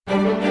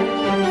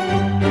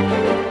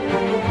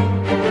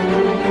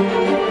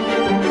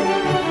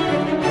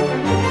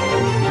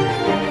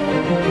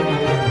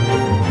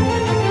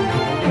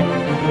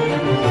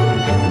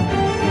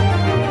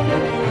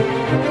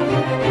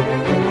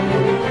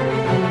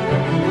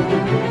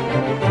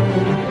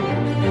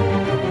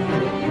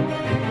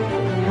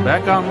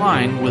Back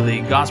online with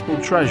a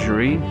Gospel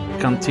Treasury,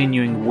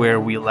 continuing where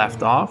we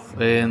left off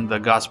in the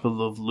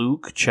Gospel of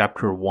Luke,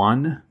 chapter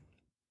 1.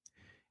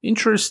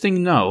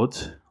 Interesting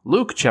note,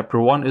 Luke chapter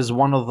 1 is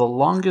one of the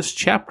longest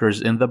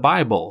chapters in the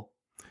Bible.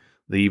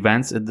 The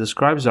events it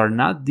describes are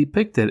not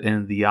depicted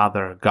in the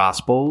other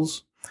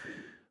Gospels.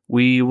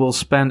 We will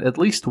spend at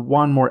least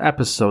one more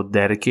episode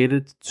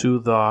dedicated to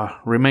the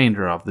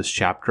remainder of this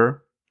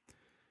chapter.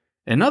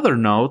 Another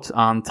note,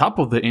 on top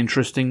of the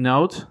interesting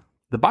note,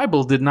 the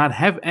Bible did not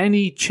have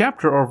any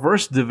chapter or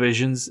verse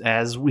divisions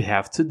as we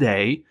have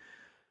today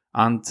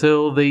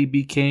until they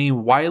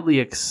became widely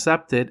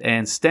accepted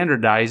and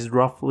standardized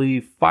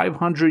roughly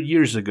 500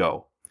 years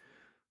ago.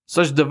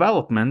 Such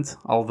development,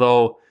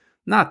 although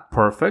not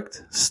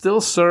perfect,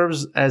 still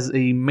serves as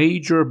a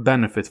major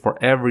benefit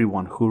for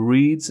everyone who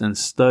reads and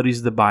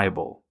studies the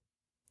Bible.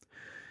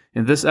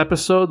 In this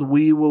episode,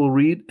 we will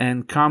read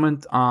and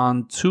comment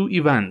on two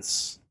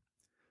events: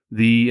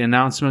 the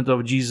announcement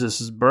of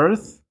Jesus'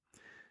 birth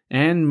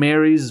and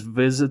Mary's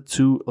visit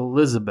to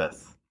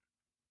Elizabeth.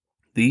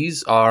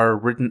 These are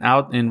written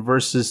out in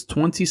verses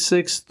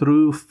 26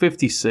 through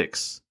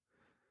 56.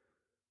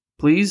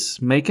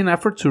 Please make an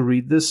effort to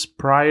read this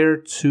prior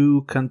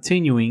to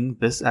continuing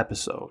this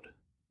episode.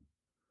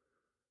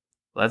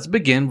 Let's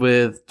begin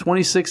with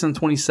 26 and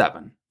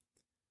 27.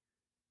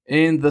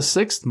 In the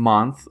 6th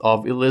month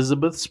of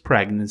Elizabeth's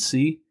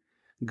pregnancy,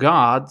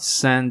 God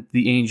sent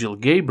the angel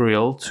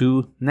Gabriel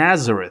to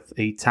Nazareth,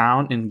 a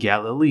town in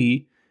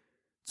Galilee,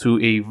 to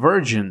a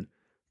virgin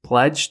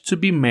pledged to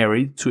be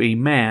married to a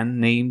man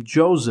named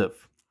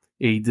Joseph,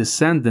 a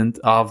descendant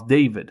of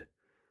David.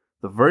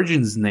 The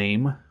virgin's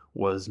name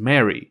was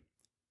Mary.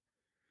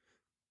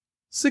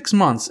 6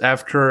 months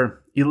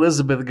after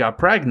Elizabeth got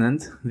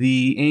pregnant,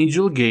 the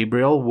angel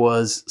Gabriel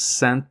was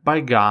sent by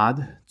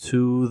God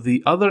to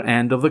the other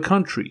end of the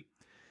country,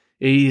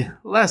 a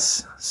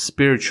less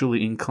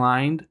spiritually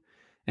inclined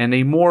and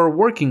a more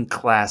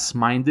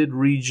working-class-minded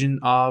region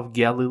of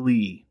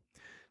Galilee,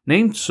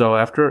 named so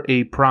after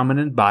a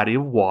prominent body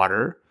of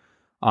water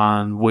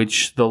on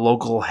which the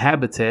local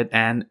habitat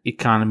and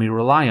economy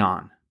rely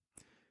on.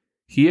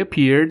 He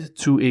appeared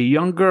to a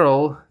young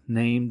girl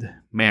named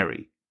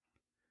Mary.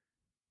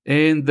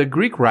 In the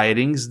Greek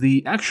writings,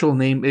 the actual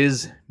name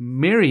is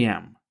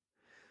Miriam,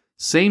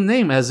 same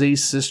name as a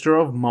sister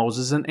of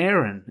Moses and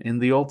Aaron in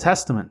the Old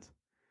Testament.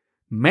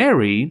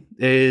 Mary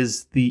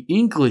is the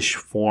English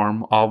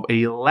form of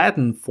a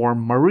Latin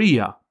form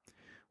Maria,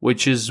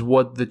 which is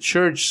what the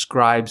church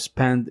scribes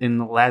penned in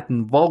the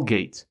Latin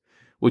Vulgate,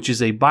 which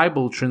is a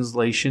Bible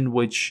translation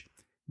which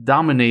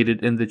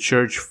dominated in the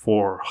church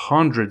for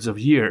hundreds of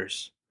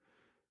years.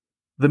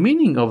 The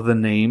meaning of the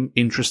name,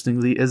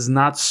 interestingly, is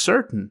not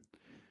certain,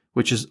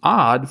 which is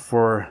odd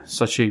for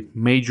such a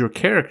major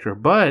character,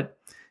 but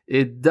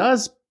it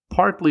does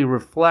partly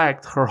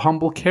reflect her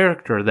humble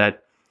character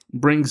that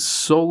brings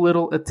so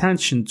little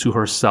attention to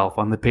herself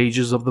on the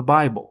pages of the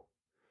Bible.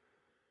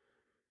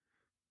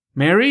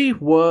 Mary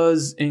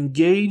was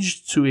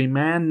engaged to a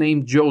man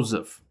named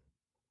Joseph.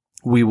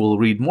 We will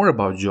read more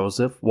about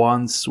Joseph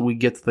once we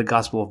get to the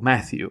Gospel of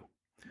Matthew.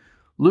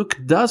 Luke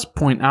does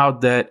point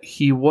out that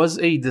he was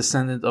a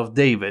descendant of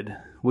David,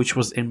 which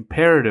was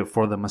imperative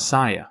for the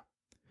Messiah.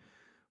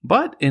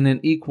 But in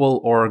an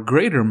equal or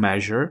greater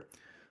measure,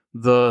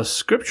 the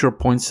scripture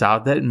points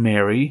out that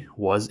Mary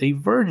was a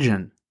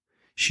virgin.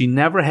 She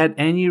never had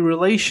any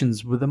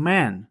relations with a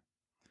man.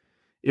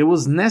 It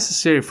was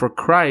necessary for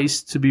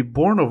Christ to be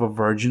born of a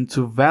virgin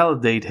to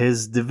validate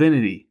his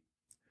divinity.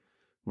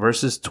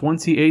 Verses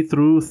 28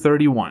 through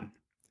 31.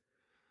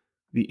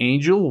 The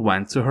angel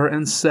went to her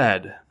and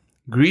said,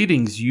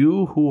 "Greetings,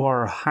 you who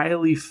are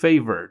highly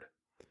favored.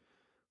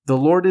 The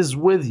Lord is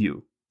with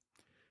you."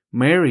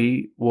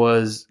 Mary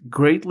was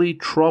greatly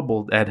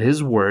troubled at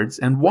his words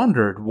and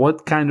wondered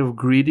what kind of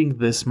greeting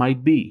this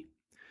might be.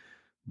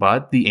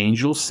 But the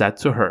angel said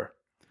to her,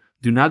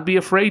 "Do not be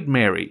afraid,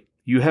 Mary.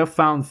 You have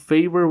found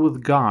favor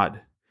with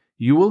God.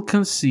 You will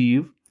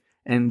conceive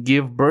and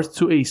give birth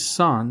to a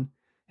son,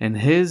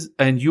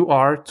 and you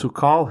are to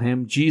call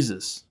him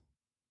Jesus."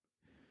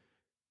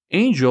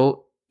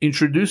 Angel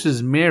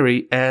introduces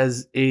Mary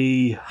as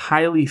a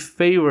highly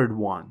favored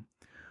one,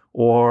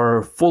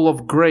 or full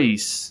of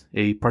grace,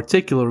 a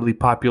particularly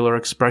popular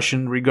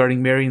expression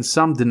regarding Mary in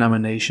some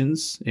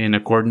denominations, in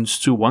accordance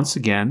to, once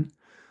again,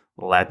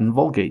 Latin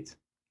Vulgate.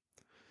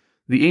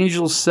 The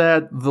angel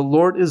said, "The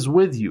Lord is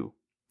with you,"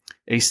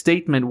 a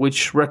statement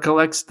which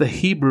recollects the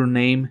Hebrew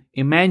name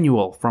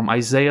Emmanuel from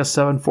Isaiah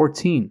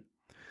 7:14.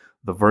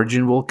 The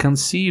virgin will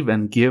conceive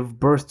and give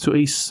birth to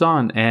a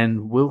son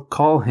and will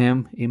call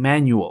him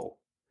Emmanuel,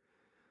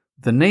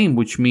 the name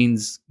which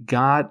means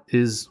God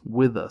is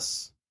with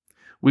us.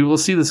 We will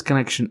see this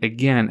connection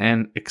again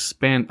and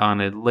expand on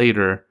it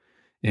later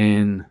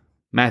in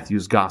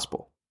Matthew's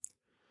Gospel.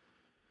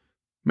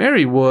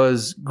 Mary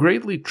was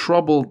greatly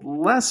troubled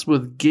less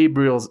with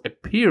Gabriel's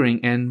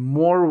appearing and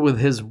more with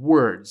his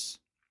words.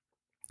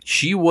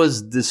 She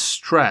was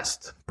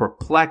distressed,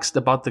 perplexed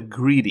about the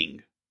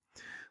greeting.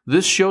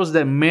 This shows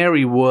that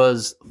Mary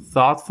was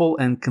thoughtful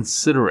and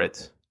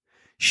considerate.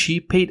 She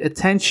paid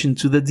attention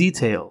to the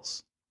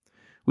details.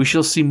 We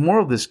shall see more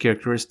of this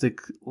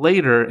characteristic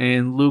later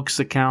in Luke's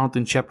account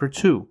in chapter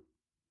 2.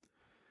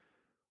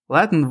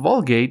 Latin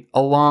Vulgate,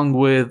 along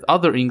with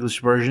other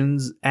English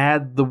versions,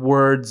 add the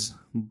words,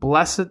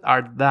 "Blessed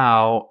art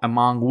thou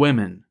among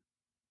women."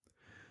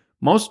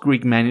 Most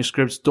Greek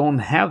manuscripts don't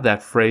have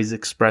that phrase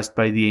expressed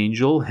by the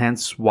angel,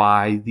 hence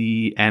why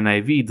the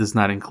NIV does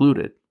not include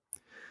it.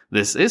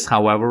 This is,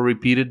 however,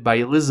 repeated by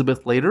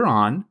Elizabeth later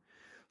on,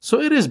 so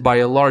it is by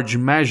a large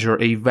measure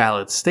a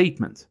valid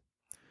statement.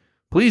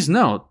 Please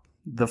note,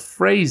 the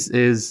phrase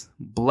is,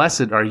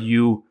 "Blessed are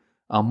you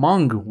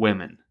among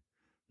women,"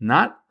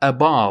 not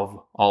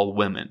above all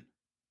women.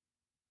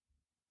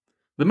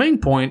 The main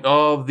point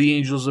of the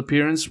angel's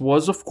appearance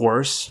was, of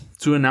course,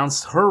 to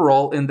announce her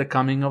role in the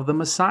coming of the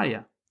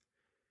Messiah.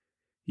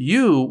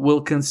 "You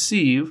will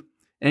conceive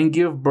and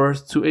give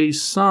birth to a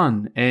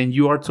son, and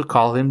you are to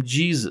call him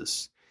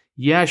Jesus."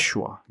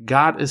 Yeshua,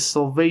 God is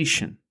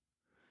salvation.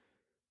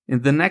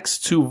 In the next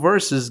 2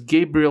 verses,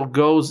 Gabriel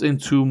goes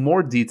into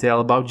more detail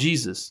about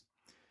Jesus.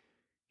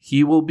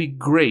 He will be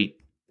great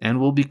and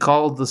will be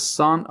called the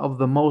Son of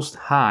the Most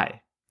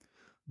High.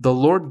 The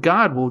Lord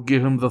God will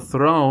give him the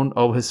throne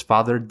of his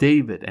father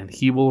David, and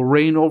he will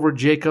reign over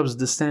Jacob's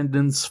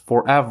descendants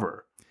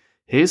forever.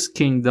 His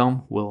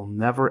kingdom will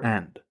never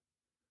end.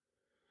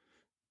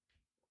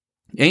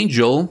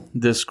 Angel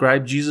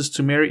described Jesus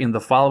to Mary in the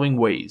following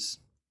ways.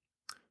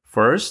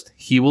 First,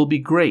 he will be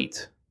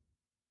great.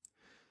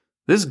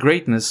 This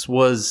greatness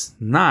was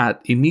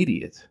not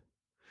immediate.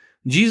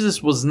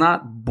 Jesus was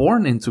not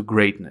born into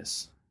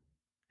greatness.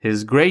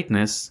 His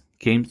greatness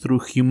came through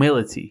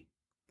humility.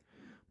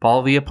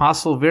 Paul the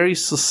Apostle very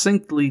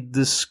succinctly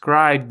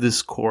described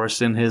this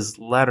course in his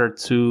letter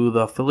to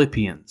the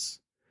Philippians.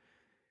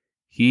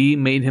 He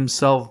made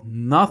himself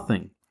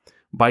nothing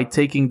by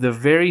taking the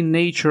very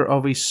nature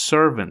of a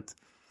servant,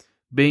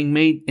 being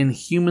made in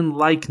human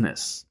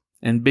likeness,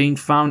 and being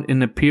found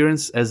in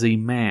appearance as a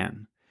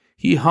man.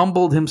 He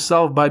humbled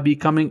himself by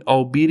becoming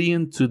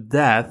obedient to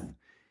death,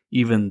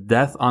 even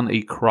death on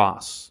a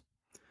cross.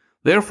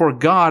 Therefore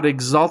God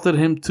exalted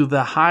him to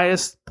the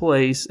highest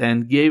place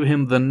and gave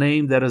him the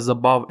name that is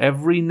above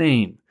every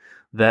name,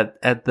 that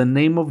at the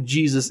name of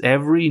Jesus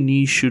every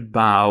knee should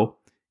bow,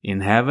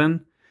 in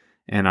heaven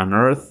and on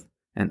earth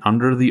and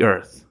under the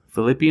earth.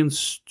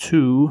 Philippians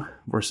 2,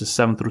 verses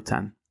 7 through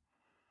 10.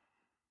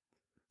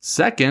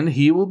 Second,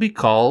 he will be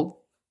called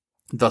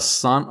the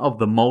Son of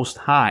the Most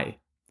High.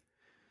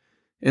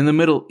 In the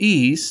Middle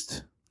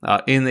East,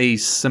 in a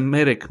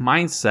Semitic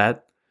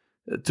mindset,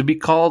 to be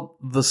called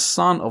the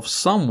son of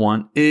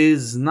someone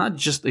is not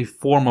just a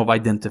form of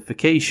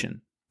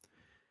identification.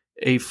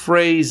 A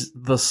phrase,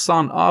 "the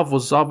son of,"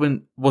 was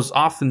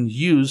often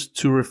used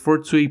to refer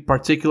to a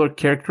particular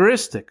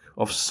characteristic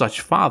of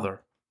such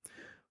father.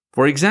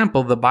 For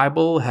example, the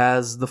Bible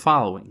has the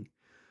following: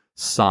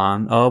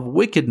 son of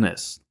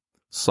wickedness,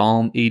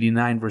 Psalm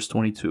 89, verse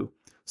 22.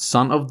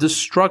 Son of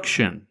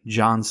destruction,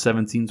 John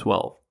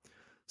 17:12.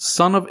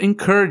 Son of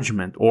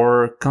encouragement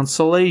or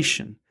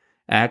consolation,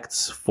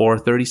 Acts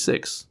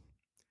 4:36.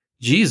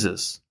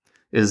 Jesus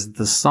is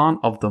the Son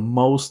of the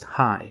Most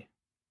High.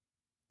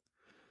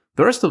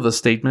 The rest of the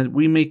statement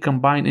we may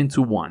combine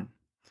into one.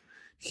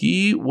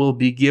 He will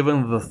be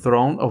given the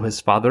throne of his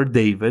father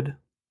David.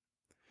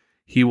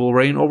 He will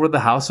reign over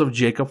the house of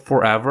Jacob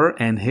forever,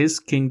 and his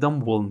kingdom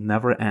will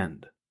never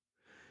end.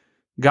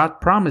 God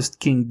promised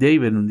King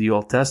David in the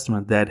Old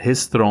Testament that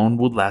his throne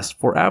would last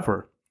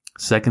forever.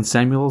 2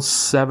 Samuel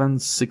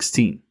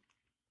 7:16.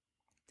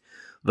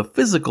 The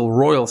physical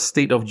royal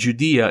state of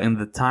Judea in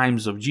the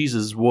times of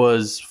Jesus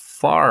was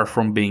far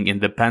from being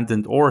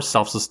independent or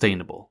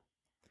self-sustainable.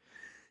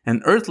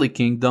 An earthly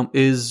kingdom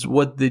is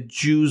what the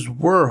Jews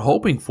were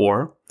hoping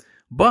for,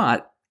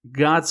 but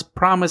God's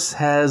promise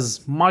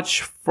has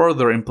much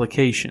further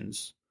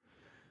implications.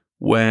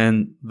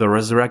 When the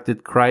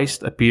resurrected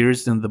Christ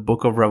appears in the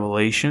book of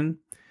Revelation,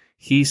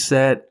 he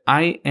said,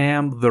 "I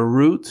am the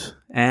root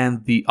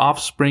and the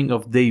offspring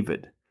of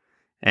David,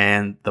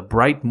 and the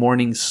bright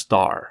morning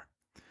star."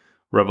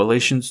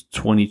 Revelations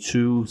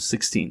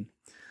 22:16.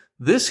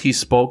 This he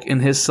spoke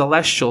in his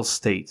celestial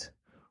state,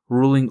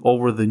 ruling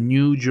over the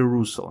New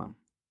Jerusalem.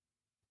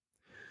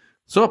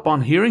 So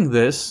upon hearing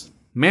this,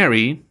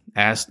 Mary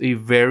asked a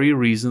very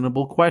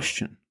reasonable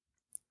question.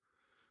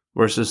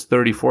 Verses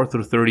 34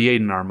 through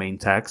 38 in our main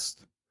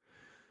text.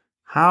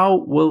 "How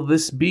will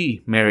this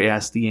be?" Mary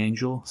asked the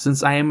angel,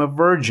 "since I am a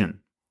virgin?"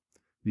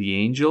 The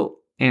angel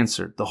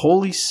answered, "The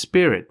Holy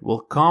Spirit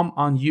will come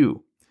on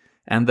you,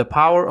 and the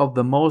power of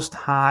the Most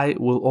High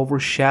will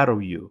overshadow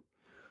you.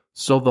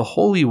 So the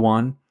Holy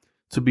One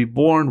to be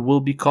born will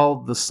be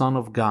called the Son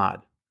of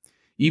God.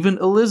 Even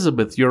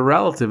Elizabeth, your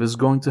relative, is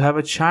going to have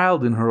a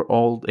child in her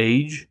old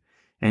age,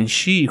 and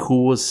she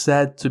who was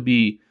said to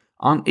be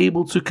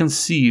unable to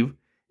conceive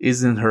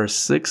is in her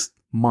 6th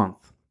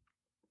month.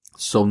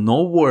 So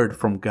no word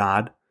from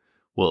God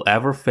will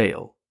ever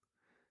fail."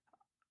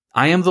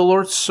 "I am the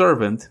Lord's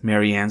servant,"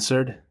 Mary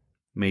answered.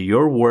 May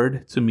your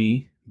word to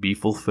me be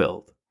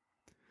fulfilled."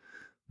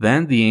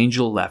 Then the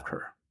angel left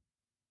her.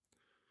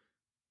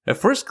 At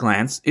first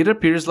glance, it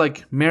appears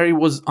like Mary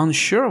was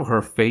unsure of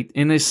her fate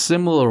in a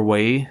similar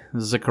way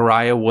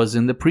Zechariah was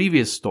in the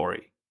previous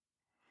story.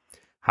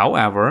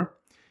 However,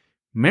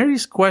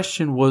 Mary's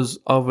question was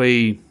of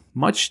a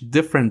much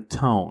different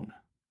tone.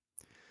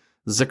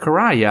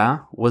 Zechariah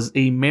was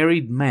a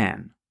married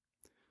man.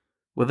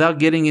 Without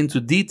getting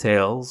into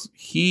details,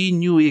 he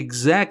knew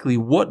exactly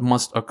what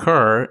must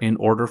occur in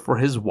order for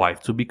his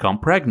wife to become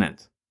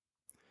pregnant.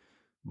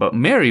 But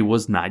Mary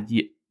was not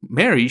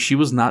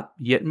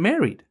yet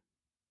married.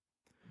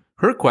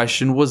 Her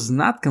question was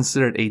not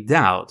considered a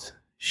doubt.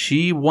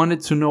 She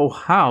wanted to know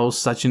how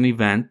such an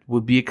event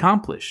would be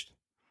accomplished.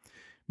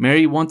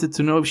 Mary wanted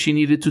to know if she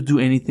needed to do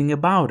anything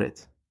about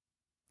it.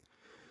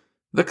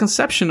 The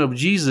conception of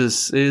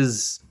Jesus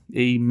is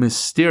a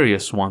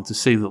mysterious one, to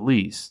say the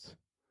least.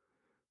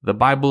 The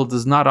Bible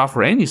does not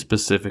offer any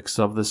specifics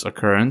of this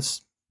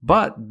occurrence,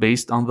 but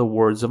based on the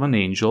words of an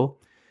angel,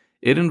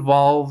 it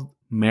involved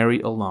Mary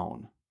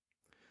alone.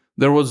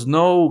 There was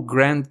no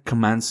grand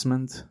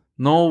commencement,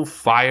 no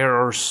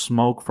fire or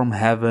smoke from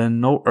heaven,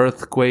 no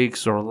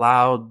earthquakes or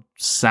loud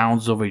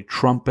sounds of a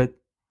trumpet.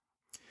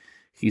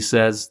 He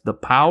says, "The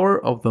power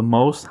of the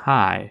Most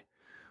High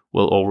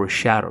will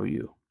overshadow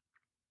you."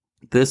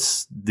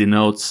 This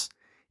denotes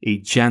a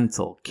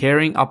gentle,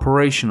 caring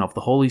operation of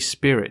the Holy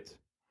Spirit.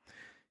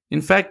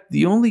 In fact,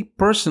 the only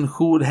person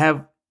who would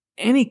have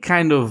any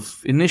kind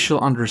of initial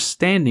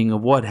understanding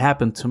of what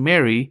happened to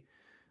Mary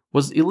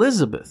was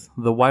Elizabeth,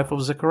 the wife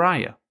of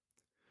Zechariah.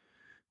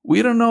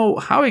 We don't know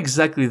how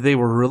exactly they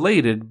were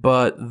related,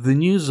 but the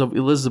news of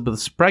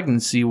Elizabeth's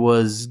pregnancy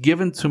was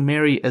given to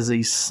Mary as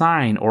a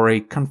sign or a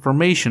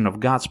confirmation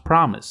of God's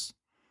promise.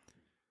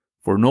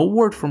 For no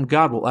word from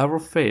God will ever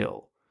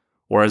fail,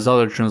 or as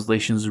other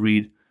translations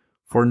read,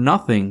 for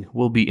nothing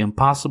will be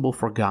impossible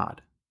for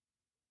God.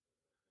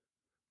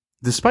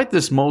 Despite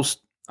this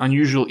most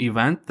unusual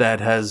event that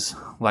has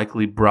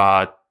likely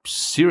brought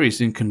serious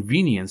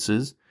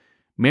inconveniences,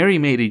 Mary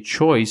made a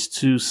choice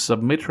to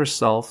submit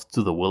herself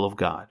to the will of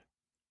God.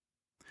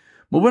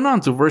 Moving on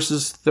to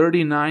verses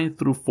 39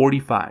 through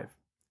 45.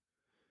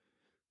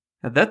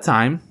 At that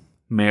time,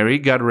 Mary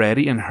got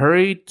ready and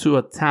hurried to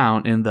a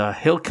town in the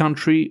hill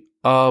country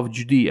of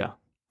Judea,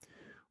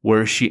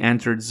 where she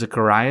entered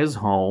Zechariah's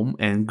home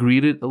and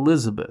greeted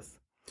Elizabeth.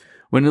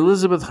 When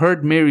Elizabeth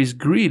heard Mary's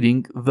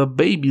greeting, the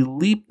baby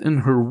leaped in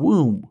her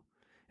womb,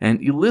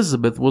 and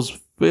Elizabeth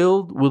was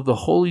filled with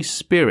the Holy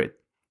Spirit.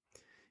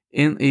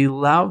 In a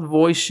loud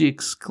voice she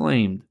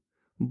exclaimed,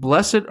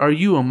 "Blessed are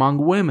you among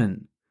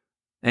women,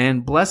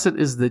 and blessed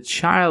is the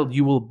child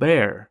you will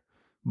bear.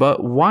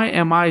 But why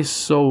am I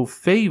so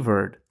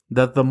favored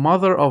that the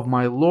mother of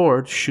my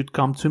Lord should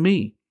come to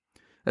me?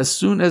 As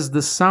soon as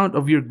the sound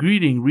of your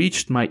greeting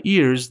reached my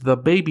ears, the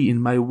baby in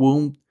my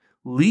womb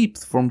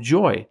leaped from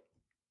joy.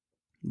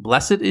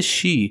 Blessed is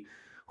she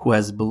who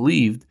has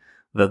believed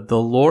that the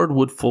Lord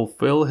would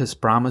fulfill his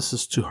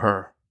promises to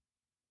her."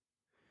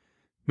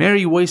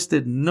 Mary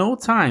wasted no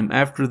time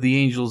after the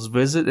angel's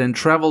visit and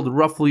traveled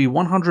roughly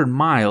 100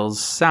 miles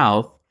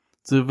south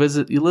to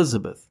visit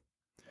Elizabeth.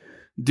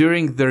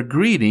 During their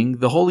greeting,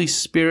 the Holy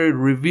Spirit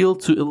revealed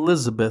to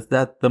Elizabeth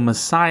that the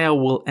Messiah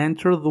will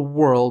enter the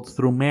world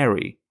through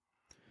Mary.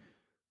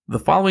 The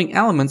following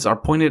elements are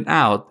pointed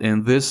out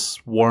in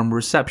this warm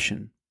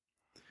reception.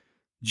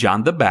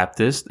 John the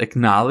Baptist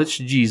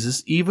acknowledged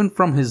Jesus even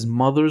from his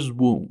mother's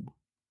womb.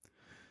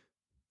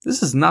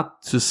 This is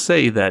not to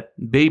say that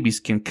babies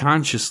can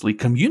consciously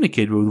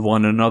communicate with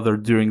one another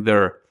during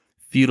their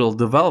fetal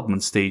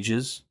development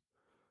stages.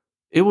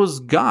 It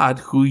was God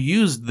who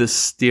used this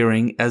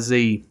steering as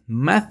a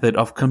method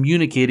of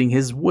communicating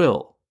his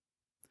will.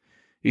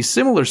 A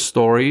similar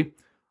story,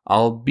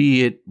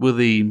 albeit with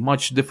a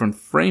much different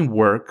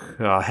framework,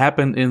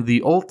 happened in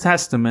the Old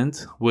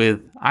Testament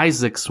with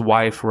Isaac's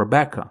wife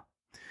Rebekah.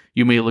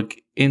 You may look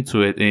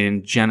into it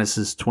in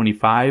Genesis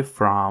 25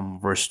 from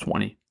verse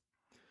 20.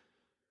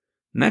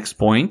 Next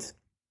point,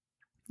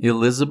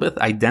 Elizabeth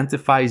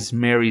identifies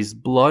Mary's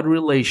blood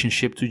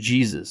relationship to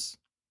Jesus.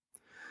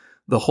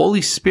 The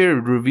Holy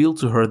Spirit revealed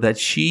to her that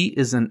she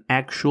is an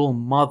actual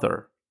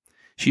mother.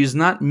 She is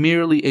not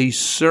merely a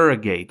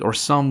surrogate or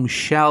some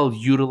shell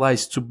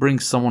utilized to bring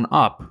someone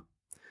up.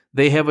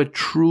 They have a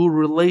true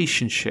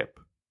relationship.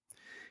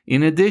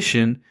 In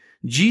addition,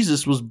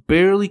 Jesus was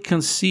barely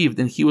conceived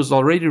and he was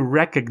already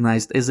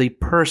recognized as a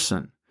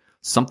person,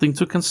 something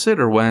to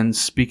consider when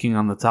speaking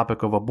on the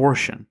topic of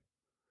abortion.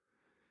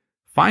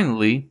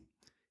 Finally,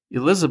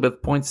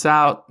 Elizabeth points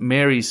out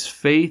Mary's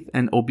faith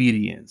and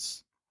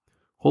obedience.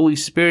 Holy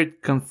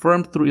Spirit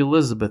confirmed through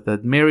Elizabeth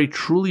that Mary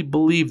truly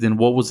believed in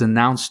what was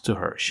announced to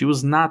her. She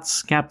was not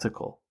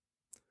skeptical.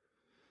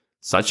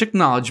 Such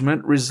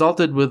acknowledgement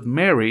resulted with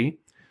Mary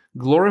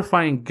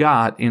glorifying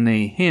God in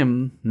a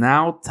hymn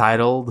now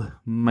titled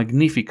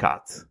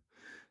Magnificat,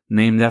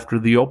 named after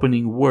the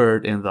opening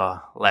word in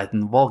the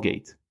Latin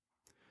Vulgate.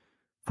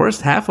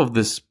 First half of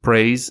this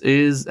praise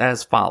is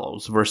as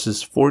follows,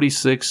 verses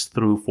 46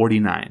 through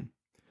 49.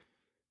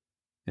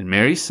 And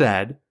Mary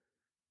said,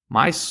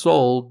 "My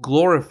soul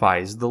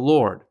glorifies the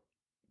Lord,"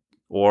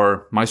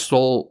 or "My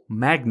soul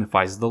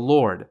magnifies the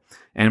Lord,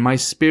 and my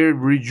spirit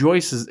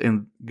rejoices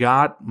in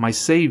God my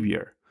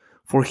Savior,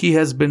 for he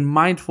has been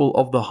mindful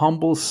of the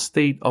humble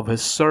state of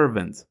his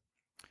servant.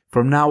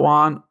 From now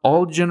on,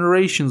 all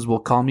generations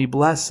will call me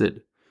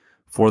blessed,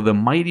 for the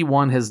Mighty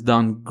One has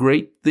done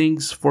great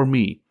things for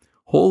me.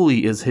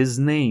 Holy is his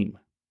name."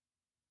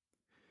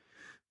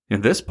 In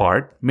this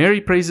part,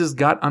 Mary praises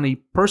God on a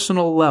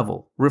personal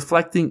level,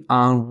 reflecting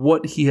on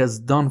what he has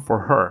done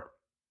for her.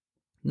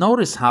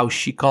 Notice how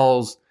she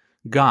calls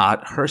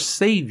God her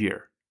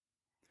Savior.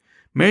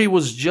 Mary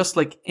was just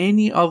like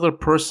any other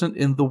person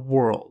in the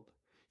world.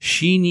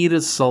 She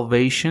needed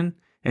salvation,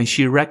 and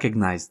she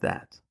recognized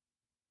that.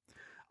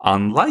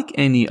 Unlike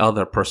any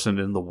other person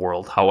in the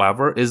world,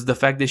 however, is the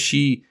fact that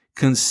she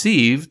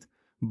conceived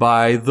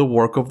by the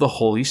work of the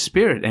Holy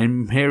Spirit,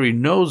 and Mary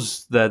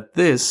knows that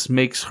this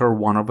makes her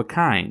one of a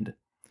kind.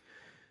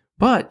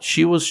 But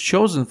she was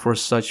chosen for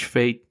such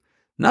fate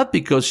not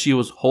because she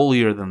was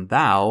holier than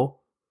thou.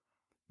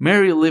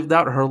 Mary lived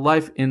out her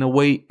life in a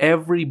way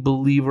every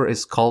believer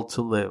is called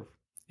to live,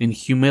 in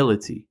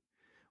humility,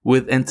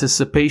 with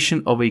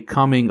anticipation of a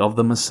coming of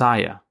the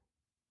Messiah.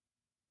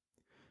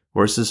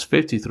 Verses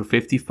 50 through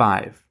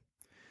 55.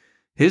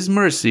 His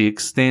mercy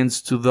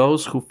extends to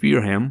those who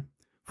fear him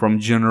from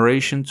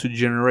generation to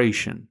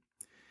generation.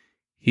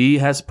 He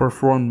has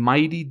performed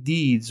mighty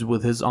deeds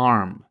with his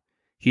arm.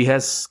 He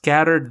has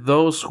scattered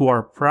those who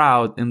are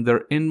proud in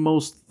their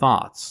inmost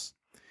thoughts.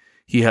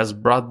 He has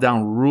brought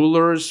down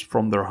rulers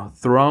from their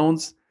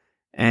thrones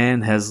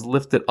and has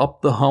lifted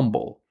up the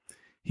humble.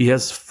 He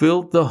has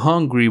filled the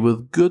hungry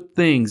with good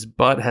things,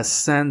 but has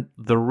sent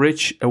the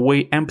rich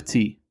away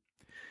empty.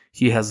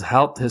 He has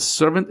helped his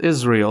servant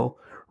Israel,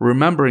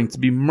 remembering to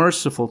be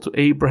merciful to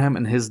Abraham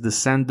and his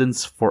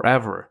descendants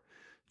forever,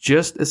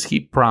 just as he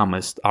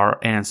promised our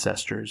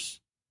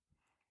ancestors.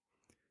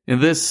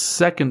 In this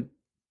second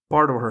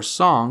part of her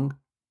song,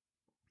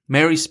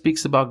 Mary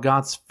speaks about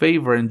God's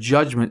favor and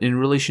judgment in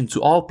relation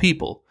to all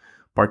people,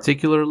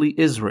 particularly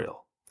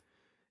Israel.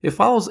 It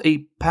follows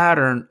a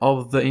pattern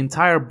of the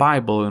entire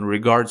Bible in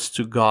regards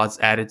to God's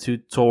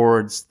attitude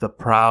towards the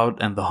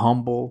proud and the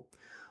humble,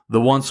 the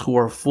ones who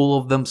are full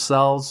of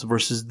themselves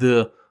versus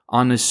the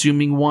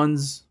unassuming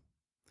ones.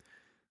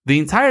 The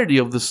entirety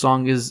of the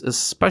song is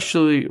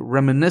especially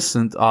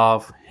reminiscent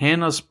of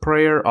Hannah's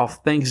prayer of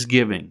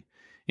thanksgiving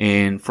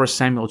in 1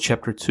 Samuel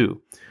chapter 2,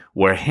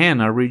 where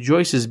Hannah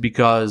rejoices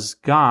because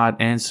God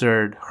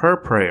answered her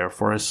prayer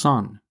for a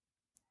son.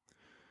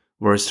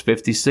 Verse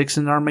 56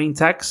 in our main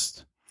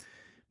text,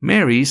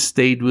 Mary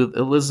stayed with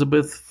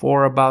Elizabeth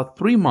for about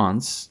 3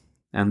 months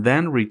and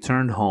then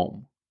returned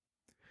home.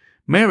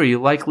 Mary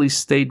likely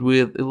stayed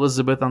with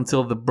Elizabeth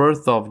until the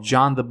birth of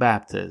John the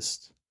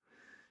Baptist.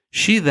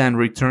 She then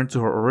returned to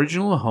her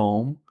original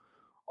home,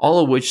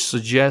 all of which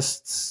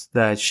suggests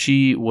that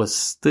she was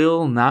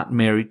still not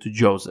married to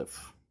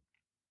Joseph.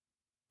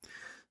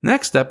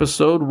 Next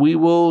episode, we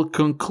will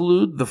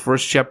conclude the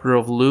first chapter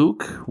of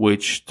Luke,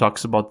 which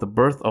talks about the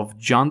birth of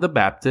John the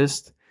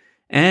Baptist,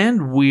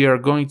 and we are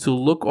going to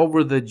look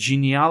over the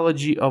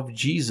genealogy of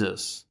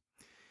Jesus.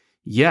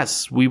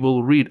 Yes, we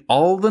will read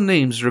all the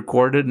names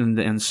recorded in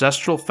the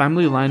ancestral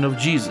family line of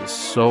Jesus,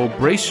 so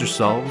brace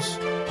yourselves.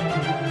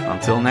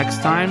 Until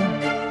next time,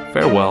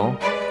 farewell.